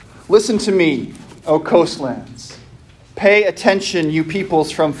Listen to me, O coastlands. Pay attention, you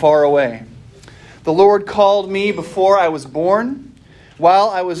peoples from far away. The Lord called me before I was born. While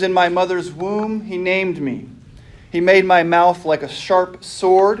I was in my mother's womb, he named me. He made my mouth like a sharp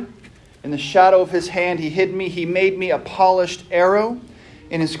sword. In the shadow of his hand he hid me. He made me a polished arrow.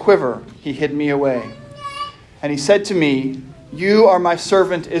 In his quiver he hid me away. And he said to me, you are my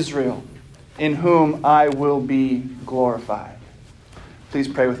servant Israel, in whom I will be glorified. Please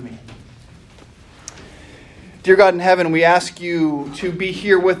pray with me. Dear God in heaven, we ask you to be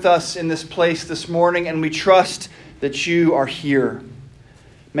here with us in this place this morning, and we trust that you are here.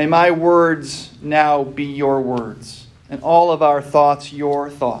 May my words now be your words, and all of our thoughts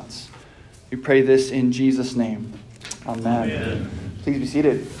your thoughts. We pray this in Jesus' name. Amen. Amen. Please be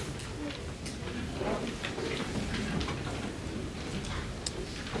seated.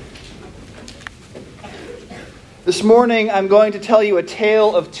 This morning, I'm going to tell you a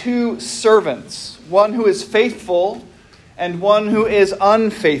tale of two servants, one who is faithful and one who is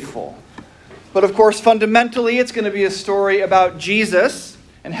unfaithful. But of course, fundamentally, it's going to be a story about Jesus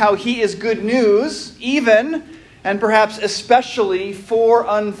and how he is good news, even and perhaps especially for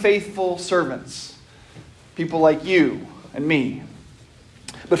unfaithful servants, people like you and me.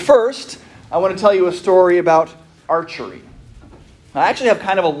 But first, I want to tell you a story about archery. I actually have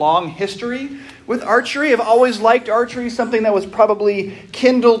kind of a long history with archery. I've always liked archery, something that was probably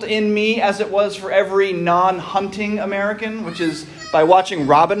kindled in me as it was for every non-hunting American, which is by watching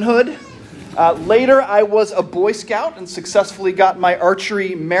Robin Hood. Later, I was a Boy Scout and successfully got my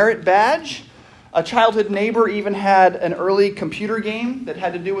archery merit badge. A childhood neighbor even had an early computer game that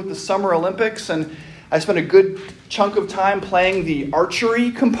had to do with the Summer Olympics, and I spent a good chunk of time playing the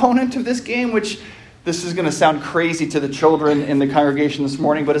archery component of this game, which this is going to sound crazy to the children in the congregation this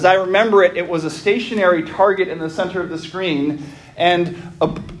morning, but as I remember it, it was a stationary target in the center of the screen and a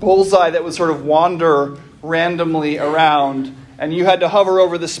bullseye that would sort of wander randomly around, and you had to hover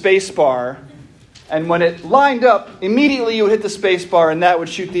over the space bar, and when it lined up, immediately you would hit the space bar and that would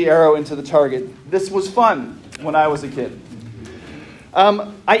shoot the arrow into the target. This was fun when I was a kid.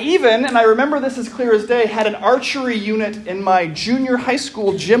 I even, and I remember this as clear as day, had an archery unit in my junior high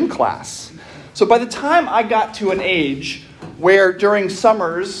school gym class. So by the time I got to an age where during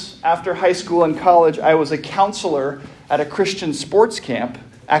summers after high school and college, I was a counselor at a Christian sports camp,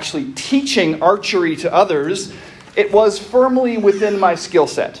 actually teaching archery to others, it was firmly within my skill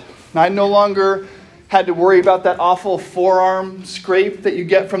set. I no longer had to worry about that awful forearm scrape that you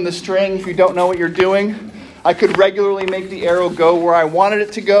get from the string if you don't know what you're doing. I could regularly make the arrow go where I wanted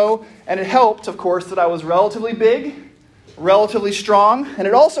it to go, and it helped, of course, that I was relatively big, relatively strong, and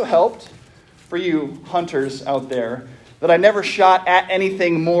it also helped, for you hunters out there, that I never shot at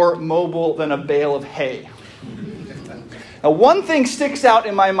anything more mobile than a bale of hay. Now, one thing sticks out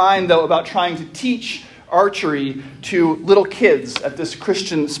in my mind, though, about trying to teach archery to little kids at this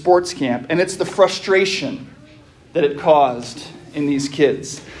Christian sports camp, and it's the frustration that it caused in these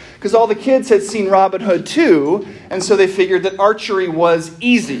kids. Because all the kids had seen Robin Hood too, and so they figured that archery was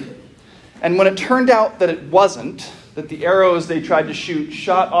easy. And when it turned out that it wasn't, that the arrows they tried to shoot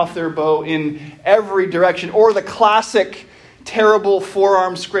shot off their bow in every direction, or the classic terrible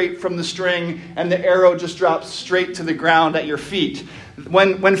forearm scrape from the string and the arrow just drops straight to the ground at your feet.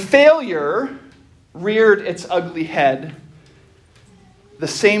 When failure reared its ugly head, the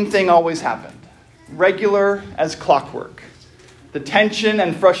same thing always happened, regular as clockwork. The tension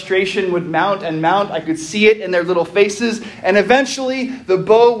and frustration would mount and mount. I could see it in their little faces, and eventually the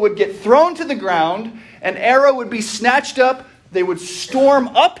bow would get thrown to the ground, an arrow would be snatched up, they would storm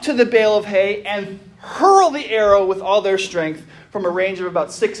up to the bale of hay and hurl the arrow with all their strength from a range of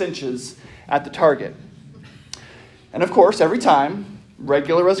about 6 inches at the target. And of course, every time,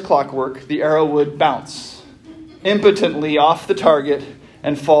 regular as clockwork, the arrow would bounce impotently off the target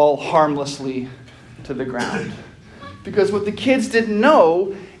and fall harmlessly to the ground. Because what the kids didn't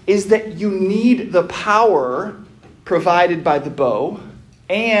know is that you need the power provided by the bow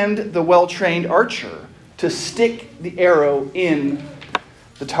and the well-trained archer to stick the arrow in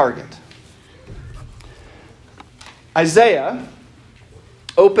the target. Isaiah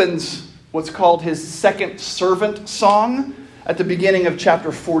opens what's called his second servant song at the beginning of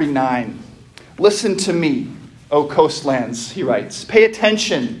chapter 49. Listen to me, O coastlands, he writes. Pay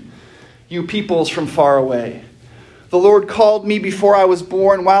attention, you peoples from far away. The Lord called me before I was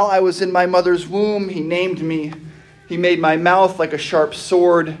born. While I was in my mother's womb, he named me. He made my mouth like a sharp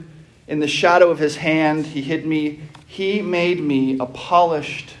sword. In the shadow of his hand, he hid me. He made me a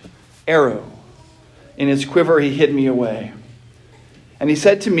polished arrow. In his quiver, he hid me away. And he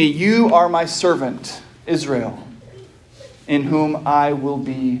said to me, you are my servant, Israel, in whom I will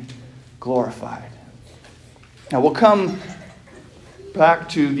be glorified. Now we'll come back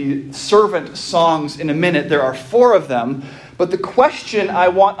to the servant songs in a minute. There are 4 of them. But the question I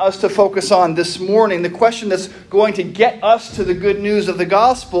want us to focus on this morning, the question that's going to get us to the good news of the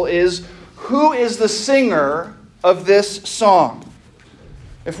gospel is, who is the singer of this song?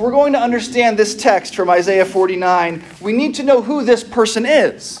 If we're going to understand this text from Isaiah 49, we need to know who this person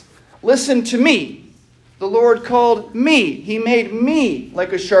is. Listen to me. The Lord called me. He made me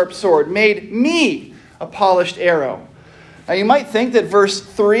like a sharp sword, made me a polished arrow. Now you might think that verse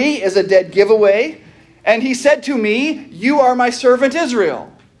 3 is a dead giveaway. And he said to me, you are my servant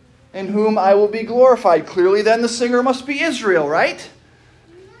Israel, in whom I will be glorified. Clearly then the singer must be Israel, right?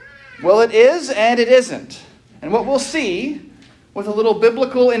 Well, it is and it isn't. And what we'll see with a little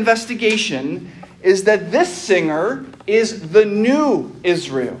biblical investigation is that this singer is the new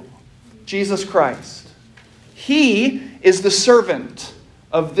Israel, Jesus Christ. He is the servant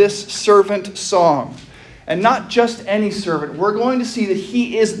of this servant song. And not just any servant. We're going to see that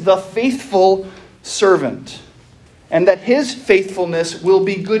he is the faithful servant. And that his faithfulness will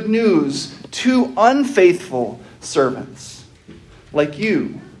be good news to unfaithful servants like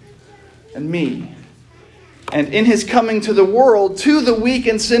you and me. And in his coming to the world, to the weak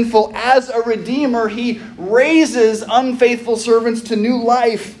and sinful, as a redeemer, he raises unfaithful servants to new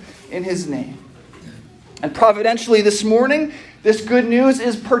life in his name. And providentially this morning, this good news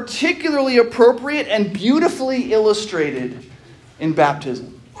is particularly appropriate and beautifully illustrated in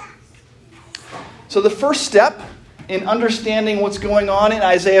baptism. So the first step in understanding what's going on in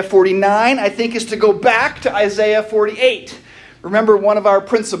Isaiah 49, I think, is to go back to Isaiah 48. Remember one of our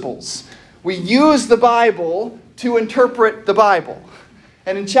principles. We use the Bible to interpret the Bible.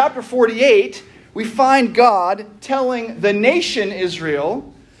 And in chapter 48, we find God telling the nation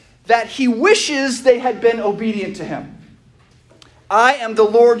Israel that he wishes they had been obedient to him. I am the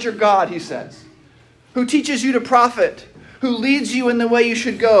Lord your God, he says, who teaches you to profit, who leads you in the way you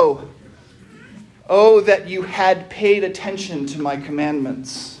should go. Oh, that you had paid attention to my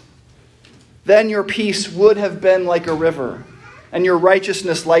commandments. Then your peace would have been like a river, and your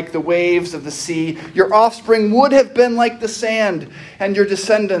righteousness like the waves of the sea. Your offspring would have been like the sand, and your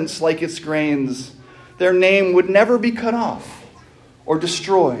descendants like its grains. Their name would never be cut off or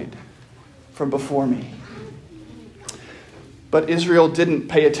destroyed from before me. But Israel didn't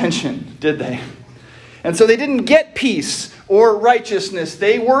pay attention, did they? And so they didn't get peace or righteousness.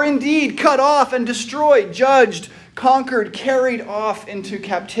 They were indeed cut off and destroyed, judged, conquered, carried off into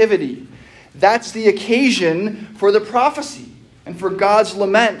captivity. That's the occasion for the prophecy and for God's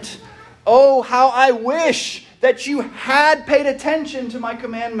lament. Oh, how I wish that you had paid attention to my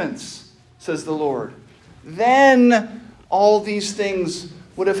commandments, says the Lord. Then all these things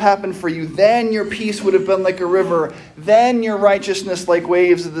would have happened for you. Then your peace would have been like a river. Then your righteousness like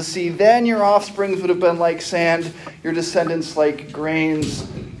waves of the sea. Then your offsprings would have been like sand, your descendants like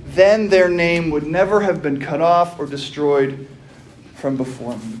grains. Then their name would never have been cut off or destroyed from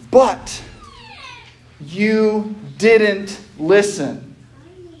before me. But you didn't listen.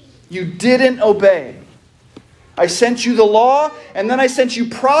 You didn't obey. I sent you the law, and then I sent you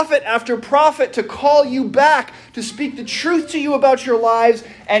prophet after prophet to call you back, to speak the truth to you about your lives,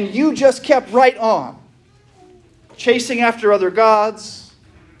 and you just kept right on, chasing after other gods,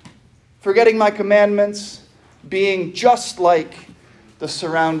 forgetting my commandments, being just like the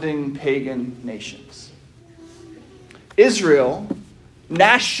surrounding pagan nations. Israel,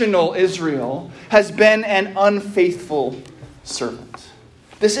 national Israel, has been an unfaithful servant.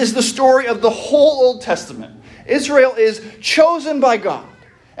 This is the story of the whole Old Testament. Israel is chosen by God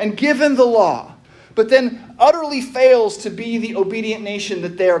and given the law, but then utterly fails to be the obedient nation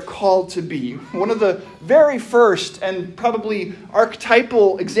that they are called to be. One of the very first and probably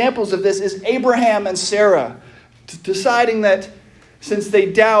archetypal examples of this is Abraham and Sarah, deciding that since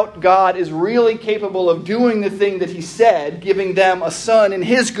they doubt God is really capable of doing the thing that he said, giving them a son in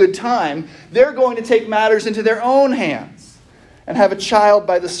his good time, they're going to take matters into their own hands and have a child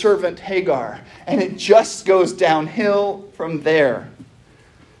by the servant Hagar. And it just goes downhill from there.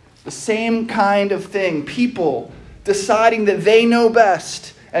 The same kind of thing. People deciding that they know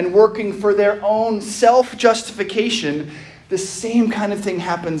best and working for their own self-justification. The same kind of thing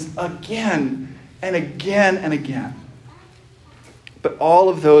happens again and again and again. But all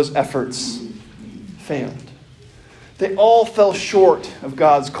of those efforts failed. They all fell short of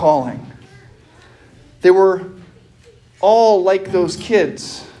God's calling. They were all like those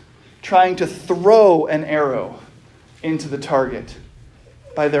kids trying to throw an arrow into the target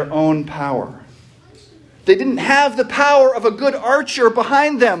by their own power. They didn't have the power of a good archer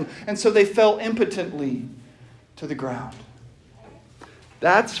behind them, and so they fell impotently to the ground.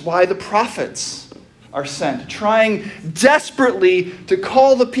 That's why the prophets are sent, trying desperately to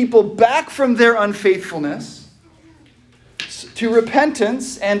call the people back from their unfaithfulness to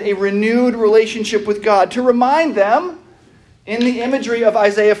repentance and a renewed relationship with God, to remind them, in the imagery of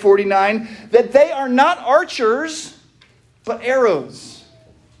Isaiah 49, that they are not archers, but arrows.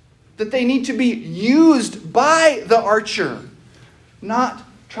 That they need to be used by the archer, not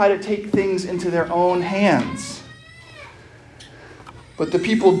try to take things into their own hands. But the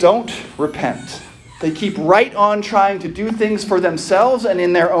people don't repent. They keep right on trying to do things for themselves and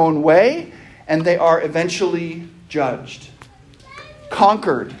in their own way, and they are eventually judged,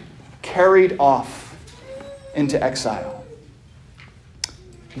 conquered, carried off into exile.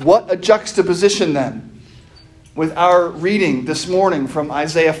 What a juxtaposition then with our reading this morning from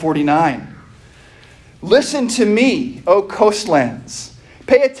Isaiah 49. Listen to me, O coastlands.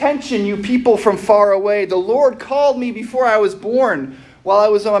 Pay attention, you people from far away. The Lord called me before I was born. While I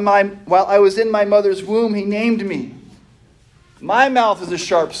was in my mother's womb, he named me. My mouth is a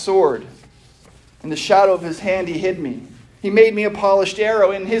sharp sword. In the shadow of his hand he hid me. He made me a polished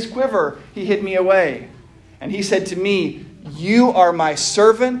arrow. In his quiver he hid me away. And he said to me, you are my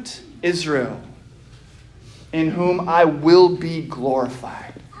servant Israel, in whom I will be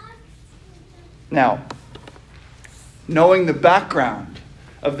glorified. Now, knowing the background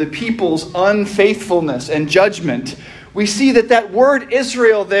of the people's unfaithfulness and judgment, we see that word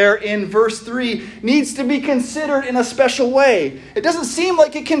Israel there in verse 3 needs to be considered in a special way. It doesn't seem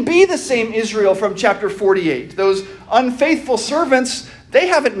like it can be the same Israel from chapter 48. Those unfaithful servants, they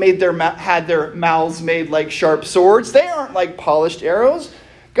haven't had their mouths made like sharp swords. They aren't like polished arrows.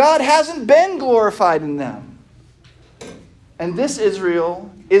 God hasn't been glorified in them. And this Israel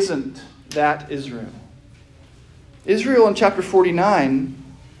isn't that Israel. Israel in chapter 49,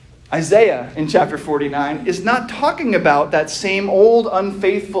 Isaiah in chapter 49, is not talking about that same old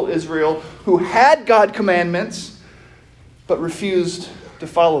unfaithful Israel who had God's commandments but refused to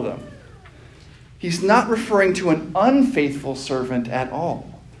follow them. He's not referring to an unfaithful servant at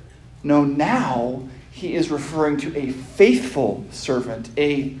all. No, now he is referring to a faithful servant,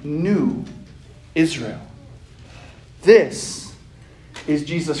 a new Israel. This is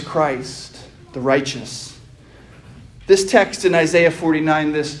Jesus Christ, the righteous. This text in Isaiah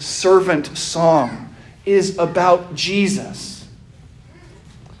 49, this servant song, is about Jesus.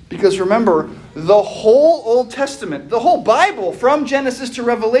 Because remember, the whole Old Testament, the whole Bible from Genesis to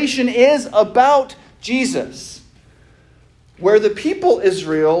Revelation is about Jesus. Where the people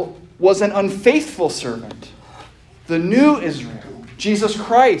Israel was an unfaithful servant, the new Israel, Jesus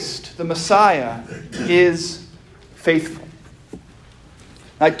Christ, the Messiah, is faithful.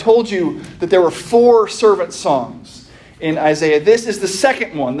 I told you that there were 4 servant songs in Isaiah. This is the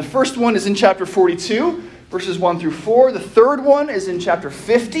second one. The first one is in chapter 42, verses 1 through 4. The third one is in chapter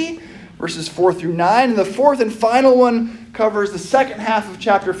 50, verses 4 through 9. And the fourth and final one covers the second half of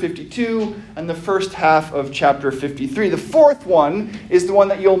chapter 52 and the first half of chapter 53. The fourth one is the one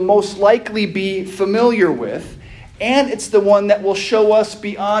that you'll most likely be familiar with, and it's the one that will show us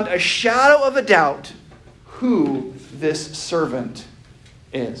beyond a shadow of a doubt who this servant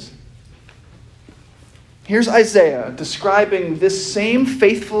is. Here's Isaiah describing this same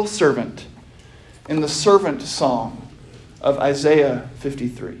faithful servant in the servant song of Isaiah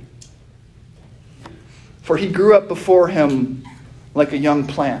 53. For he grew up before him like a young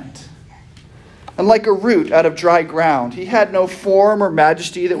plant, and like a root out of dry ground. He had no form or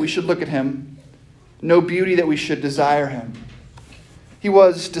majesty that we should look at him, no beauty that we should desire him. He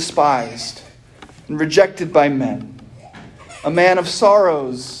was despised and rejected by men, a man of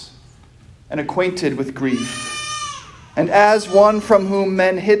sorrows and acquainted with grief. And as one from whom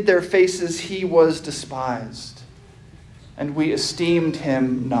men hid their faces, he was despised, and we esteemed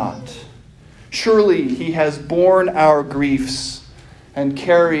him not. Surely he has borne our griefs and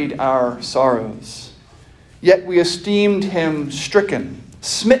carried our sorrows. Yet we esteemed him stricken,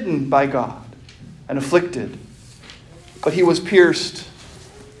 smitten by God, and afflicted. But he was pierced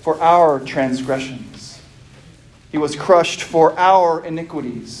for our transgressions. He was crushed for our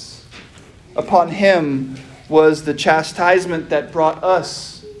iniquities. Upon him was the chastisement that brought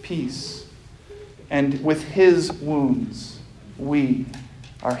us peace. And with his wounds we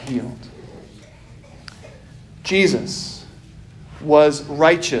are healed. Jesus was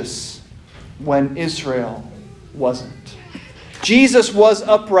righteous when Israel wasn't. Jesus was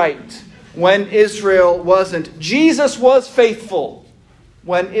upright when Israel wasn't. Jesus was faithful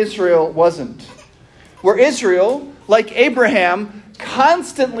when Israel wasn't. Where Israel, like Abraham,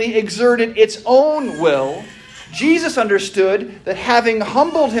 constantly exerted its own will, Jesus understood that having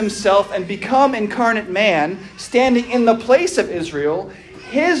humbled himself and become incarnate man, standing in the place of Israel,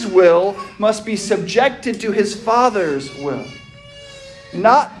 his will must be subjected to his Father's will.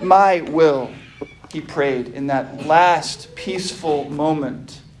 Not my will, he prayed in that last peaceful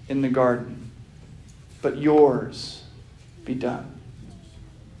moment in the garden, but yours be done.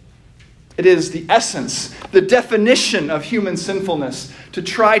 It is the essence, the definition of human sinfulness to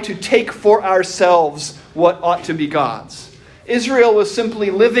try to take for ourselves what ought to be God's. Israel was simply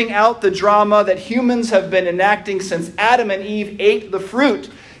living out the drama that humans have been enacting since Adam and Eve ate the fruit,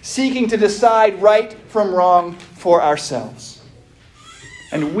 seeking to decide right from wrong for ourselves.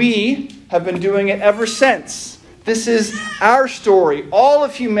 And we have been doing it ever since. This is our story, all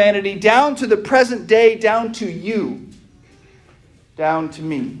of humanity, down to the present day, down to you, down to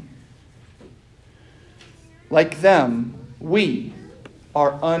me. Like them, we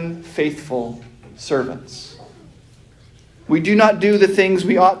are unfaithful servants. We do not do the things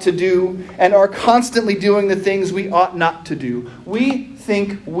we ought to do and are constantly doing the things we ought not to do. We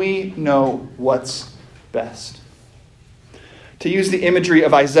think we know what's best. To use the imagery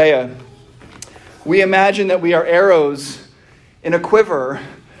of Isaiah, we imagine that we are arrows in a quiver,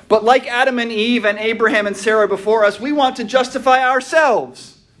 but like Adam and Eve and Abraham and Sarah before us, we want to justify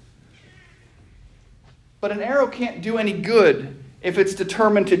ourselves. But an arrow can't do any good if it's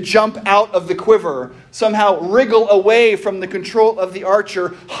determined to jump out of the quiver, somehow wriggle away from the control of the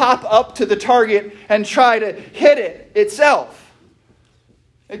archer, hop up to the target, and try to hit it itself.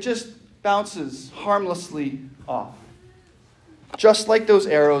 It just bounces harmlessly off. Just like those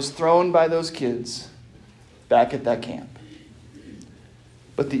arrows thrown by those kids back at that camp.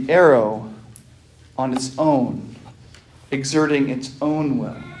 But the arrow on its own, exerting its own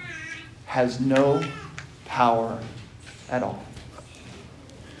will, has no power at all.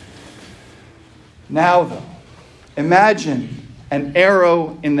 Now, though, imagine an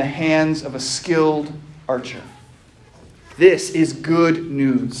arrow in the hands of a skilled archer. This is good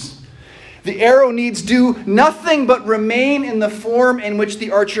news. The arrow needs do nothing but remain in the form in which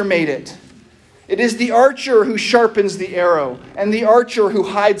the archer made it. It is the archer who sharpens the arrow, and the archer who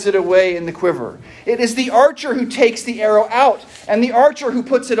hides it away in the quiver. It is the archer who takes the arrow out, and the archer who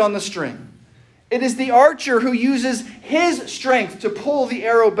puts it on the string. It is the archer who uses his strength to pull the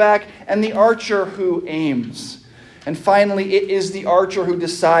arrow back, and the archer who aims. And finally, it is the archer who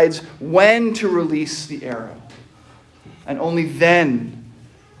decides when to release the arrow. And only then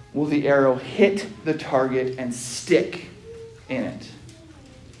will the arrow hit the target and stick in it.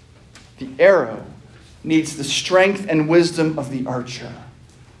 The arrow needs the strength and wisdom of the archer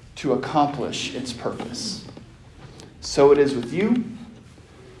to accomplish its purpose. So it is with you.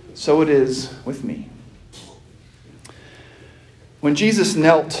 So it is with me. When Jesus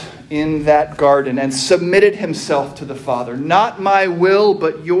knelt in that garden and submitted himself to the Father, not my will,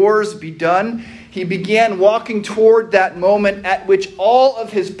 but yours be done, he began walking toward that moment at which all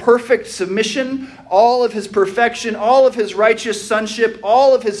of his perfect submission, all of his perfection, all of his righteous sonship,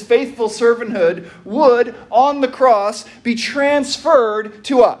 all of his faithful servanthood would, on the cross, be transferred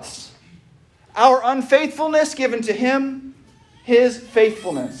to us. Our unfaithfulness given to him, his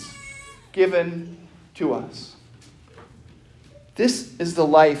faithfulness given to us. This is the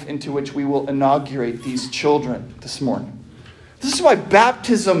life into which we will inaugurate these children this morning. This is why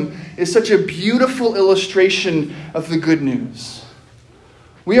baptism is such a beautiful illustration of the good news.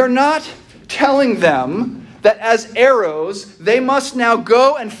 We are not telling them that as arrows, they must now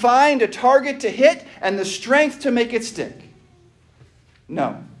go and find a target to hit and the strength to make it stick.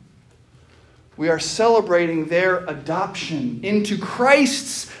 No. We are celebrating their adoption into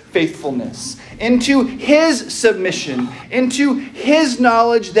Christ's faithfulness, into his submission, into his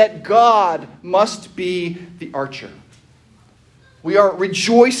knowledge that God must be the archer. We are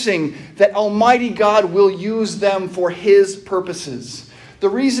rejoicing that Almighty God will use them for his purposes. The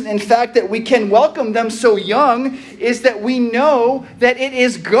reason, in fact, that we can welcome them so young is that we know that it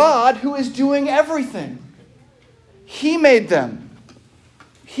is God who is doing everything. He made them.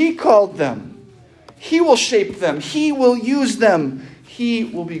 He called them. He will shape them. He will use them. He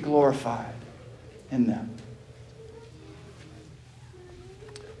will be glorified in them.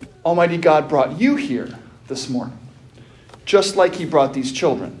 Almighty God brought you here this morning, just like he brought these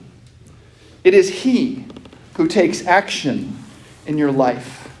children. It is he who takes action in your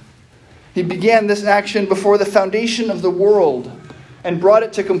life. He began this action before the foundation of the world and brought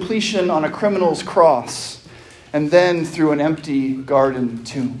it to completion on a criminal's cross and then through an empty garden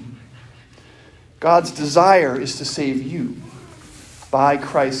tomb. God's desire is to save you by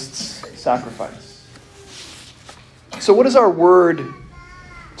Christ's sacrifice. So what is our word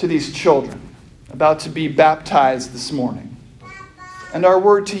to these children about to be baptized this morning? And our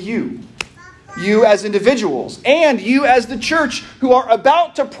word to you you as individuals, and you as the church who are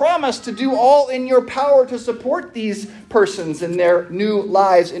about to promise to do all in your power to support these persons in their new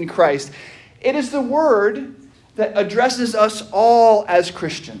lives in Christ. It is the word that addresses us all as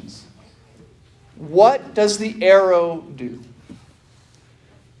Christians. What does the arrow do?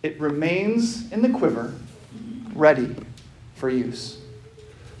 It remains in the quiver, ready for use.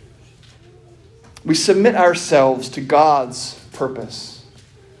 We submit ourselves to God's purpose.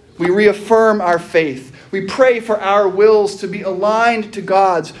 We reaffirm our faith. We pray for our wills to be aligned to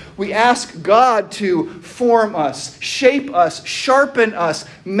God's. We ask God to form us, shape us, sharpen us,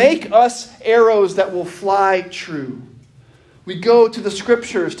 make us arrows that will fly true. We go to the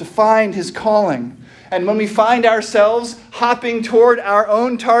Scriptures to find His calling. And when we find ourselves hopping toward our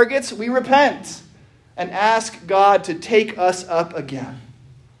own targets, we repent and ask God to take us up again.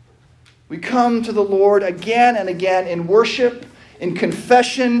 We come to the Lord again and again in worship, in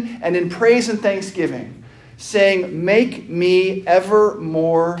confession, and in praise and thanksgiving, saying, "Make me ever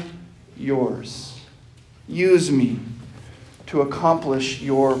more yours. Use me to accomplish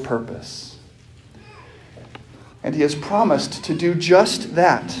your purpose." And He has promised to do just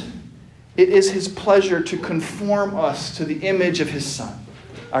that. It is His pleasure to conform us to the image of His Son,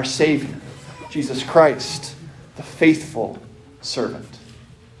 our Savior, Jesus Christ, the faithful servant.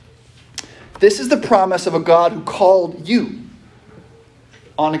 This is the promise of a God who called you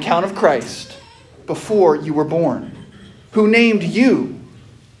on account of Christ before you were born, who named you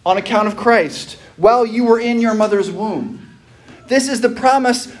on account of Christ while you were in your mother's womb. This is the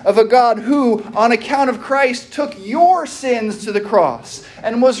promise of a God who, on account of Christ, took your sins to the cross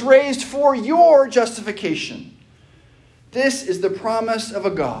and was raised for your justification. This is the promise of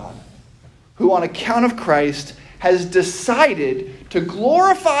a God who, on account of Christ, has decided to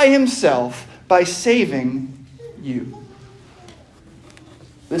glorify Himself by saving you.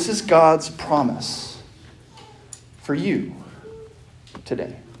 This is God's promise for you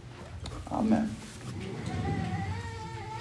today. Amen.